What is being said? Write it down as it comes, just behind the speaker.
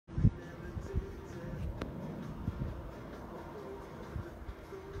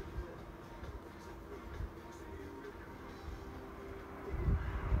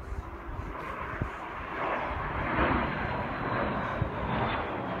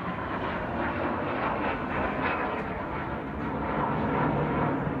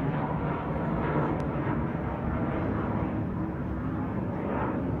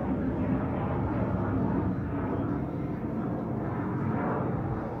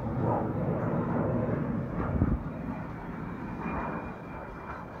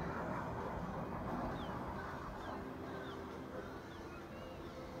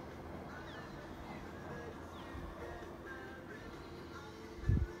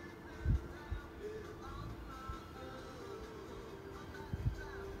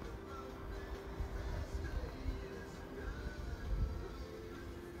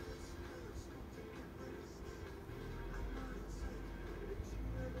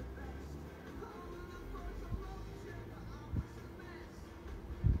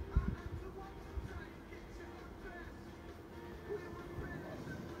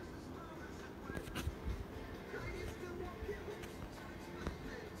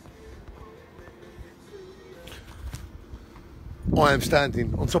I am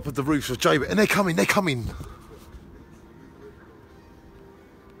standing on top of the roofs of Jaywick, and they're coming, they're coming.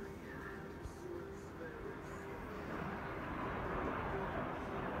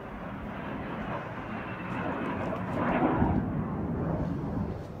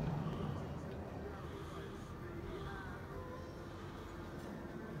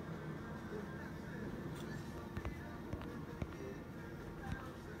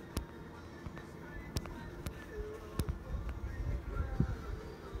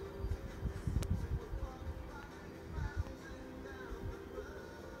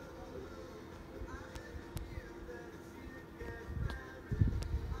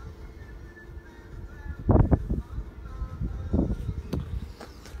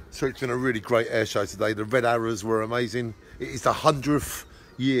 So it's been a really great air show today. The red arrows were amazing. It is the 100th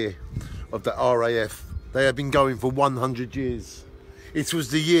year of the RAF. They have been going for 100 years. It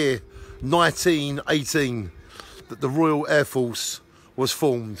was the year 1918 that the Royal Air Force was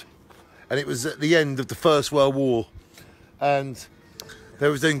formed. And it was at the end of the First World War. And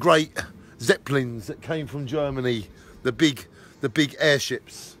there was then great Zeppelins that came from Germany, the big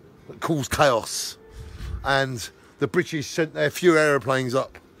airships that caused chaos. And the British sent their few aeroplanes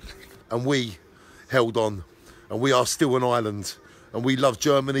up, and we held on, and we are still an island, and we love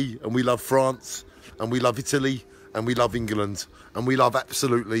Germany, and we love France, and we love Italy, and we love England, and we love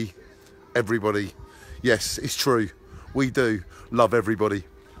absolutely everybody. Yes, it's true, we do love everybody.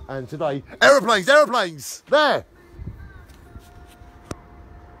 And today, aeroplanes, aeroplanes, there.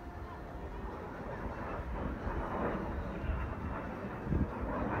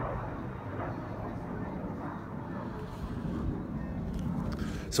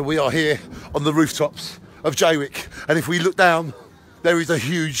 So we are here on the rooftops of Jaywick, and if we look down, there is a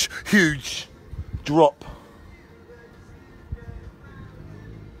huge, huge drop.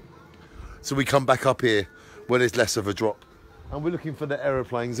 So we come back up here where there's less of a drop, and we're looking for the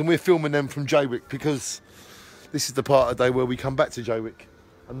aeroplanes, and we're filming them from Jaywick because this is the part of the day where we come back to Jaywick,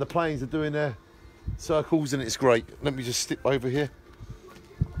 and the planes are doing their circles, and it's great. Let me just step over here.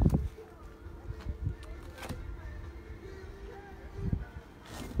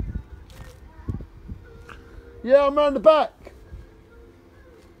 Yeah, I'm round the back.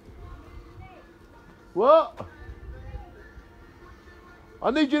 What? I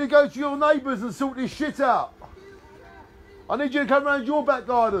need you to go to your neighbours and sort this shit out. I need you to come round your back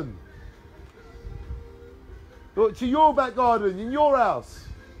garden. To your back garden, in your house.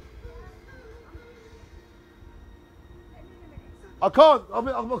 I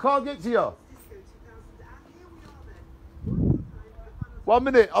can't get to you. 1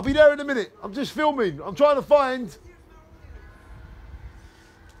 minute, I'll be there in a minute. I'm just filming. I'm trying to find.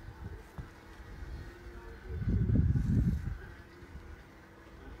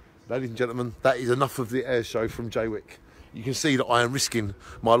 Ladies and gentlemen, that is enough of the air show from Jaywick. You can see that I am risking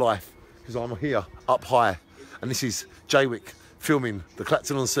my life because I'm here up high. And this is Jaywick filming the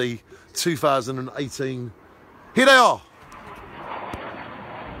Clacton on Sea 2018. Here they are.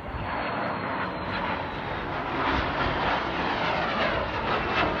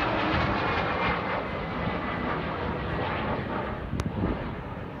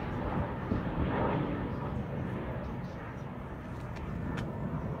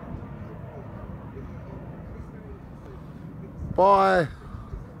 Bye.